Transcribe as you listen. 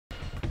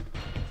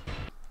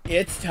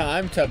It's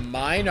time to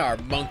mind our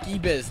monkey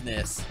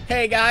business.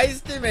 Hey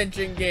guys,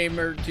 Dimension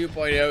Gamer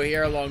 2.0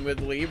 here along with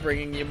Lee,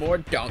 bringing you more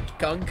Donkey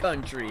Kong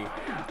Country.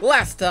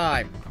 Last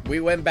time, we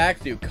went back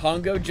through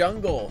Congo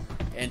Jungle,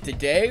 and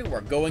today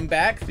we're going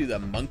back through the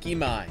Monkey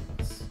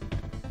Mines.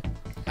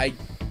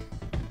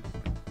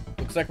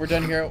 Looks like we're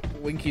done here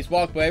at Winky's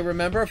Walkway.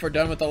 Remember, if we're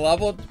done with the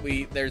level,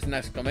 there's an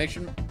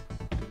exclamation.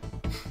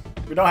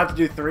 We don't have to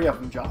do 3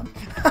 of them, John.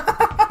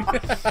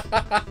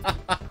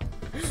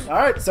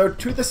 Alright, so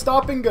to the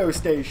stop and go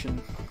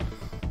station.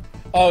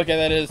 Oh, okay,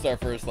 that is our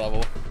first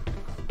level.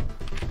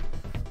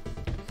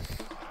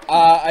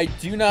 I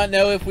do not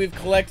know if we've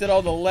collected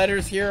all the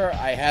letters here.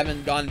 I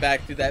haven't gone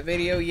back through that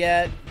video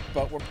yet,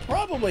 but we're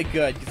probably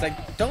good, because I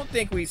don't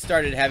think we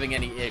started having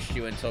any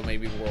issue until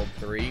maybe World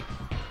 3.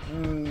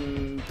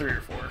 3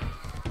 or 4.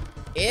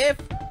 If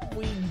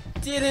we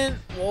didn't,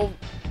 well,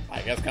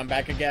 I guess come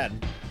back again.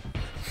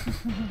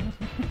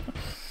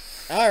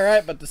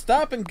 Alright, but the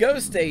stop and go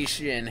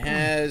station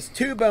has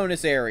 2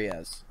 bonus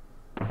areas.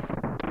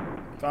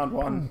 Found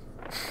one.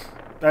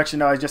 Actually,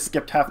 no, I just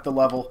skipped half the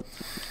level.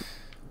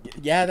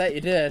 Yeah, that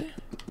you did.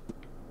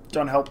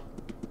 John, help.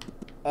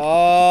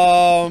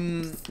 I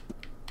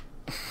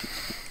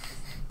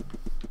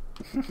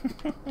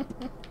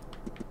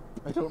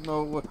don't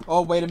know what...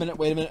 Oh, wait a minute,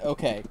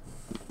 okay.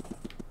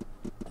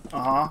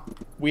 Uh-huh.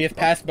 We have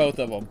passed both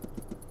of them.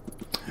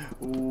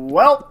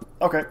 Well,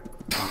 okay.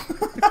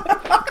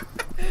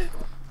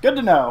 Good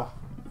to know.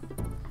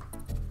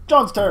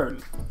 John's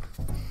turn.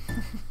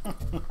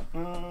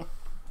 So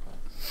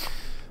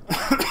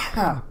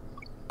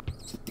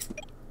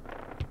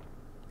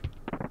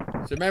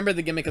remember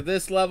the gimmick of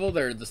this level,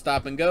 they're the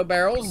stop and go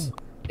barrels.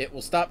 It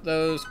will stop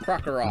those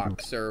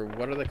Crocoroks, or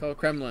what are they called?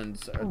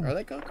 Kremlins. Are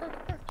they called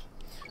Crocoroks?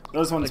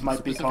 Those ones Like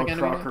might be called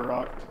enemy?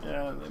 Crocorok.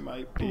 Yeah, they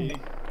might be.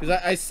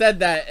 Because I said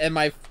that and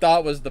my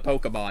thought was the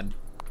Pokemon.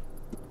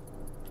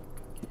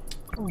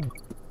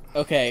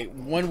 Okay,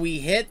 when we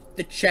hit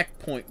the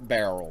checkpoint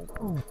barrel.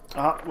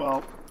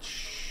 Well,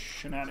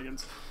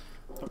 shenanigans.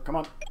 Oh, come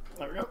on.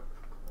 There we go.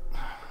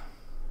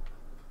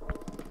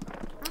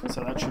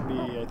 So that should be,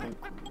 I think,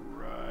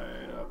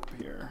 right up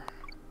here.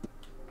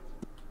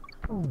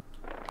 Oh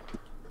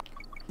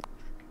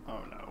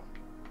no.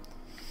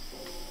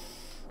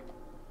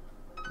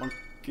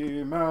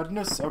 Monkey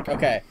madness.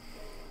 Okay.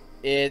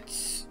 Okay.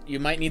 You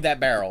might need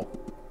that barrel.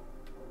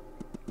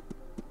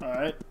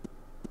 Alright.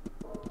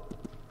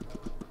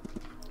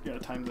 Gotta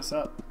time this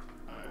up.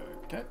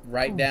 Okay.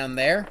 Right down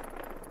there.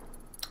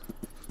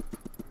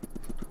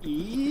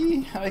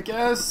 E, I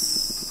guess.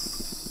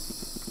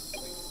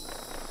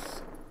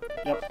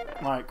 Yep.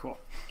 Alright, cool.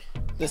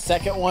 The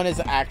second one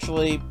is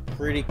actually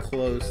pretty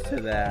close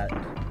to that.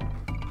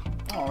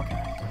 Oh,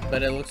 okay.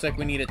 But it looks like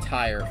we need a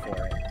tire for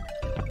it.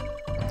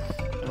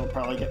 And we'll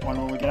probably get one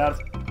when we get out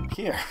of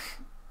here.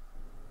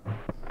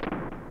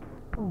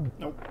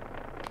 Nope.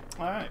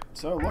 Alright,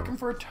 so looking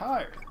for a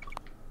tire.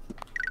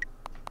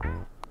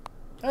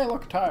 Hey,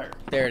 look, a tire.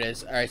 There it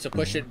is. Alright, so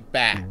push it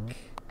back.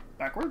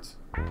 Backwards?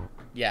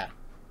 Yeah.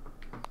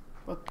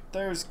 But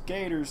there's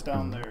gators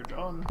down there,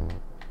 John.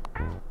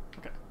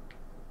 Okay.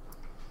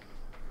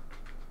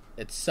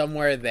 It's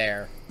somewhere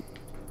there.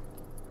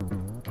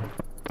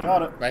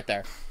 Got it. Right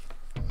there.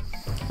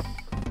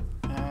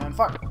 And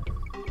fire.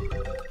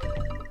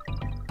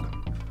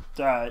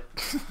 Alright.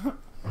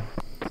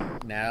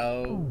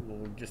 Now,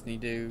 we'll just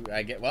need to...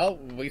 Well,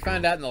 we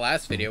found out in the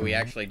last video we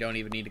actually don't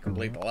even need to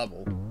complete the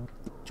level.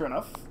 True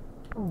enough.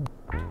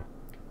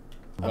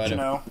 But How'd you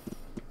know?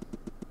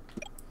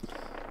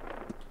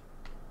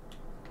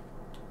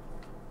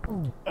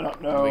 I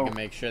don't know. We can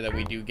make sure that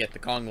we do get the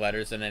Kong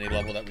letters in any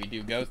level that we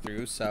do go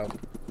through, so...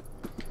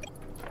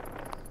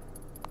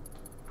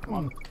 Come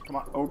on, come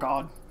on. Oh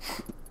god.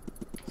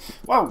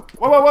 Whoa!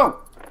 Whoa, whoa,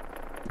 whoa!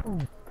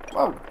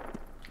 Whoa!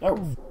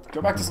 No,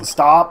 go back to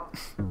stop!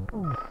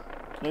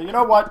 Yeah, you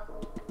know what?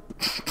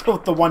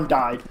 The one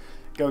died.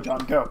 Go,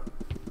 John, go.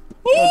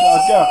 Go, John,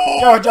 go!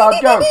 Go, John,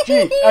 go!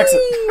 G,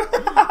 exit!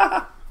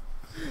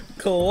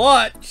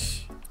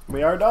 Clutch!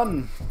 We are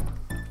done.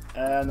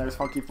 And there's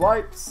Funky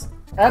Flights.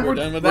 And We're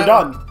done with we're that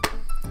done.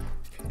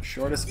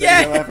 Shortest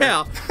video ever.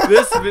 Yeah!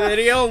 This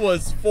video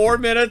was 4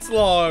 minutes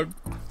long.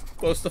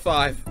 Close to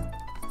 5.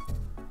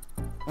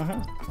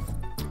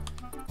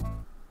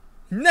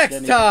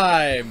 Next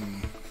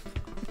time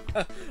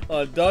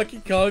on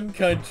Donkey Kong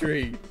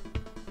Country,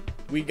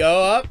 we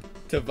go up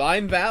to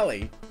Vine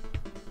Valley.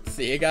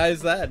 See you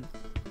guys then.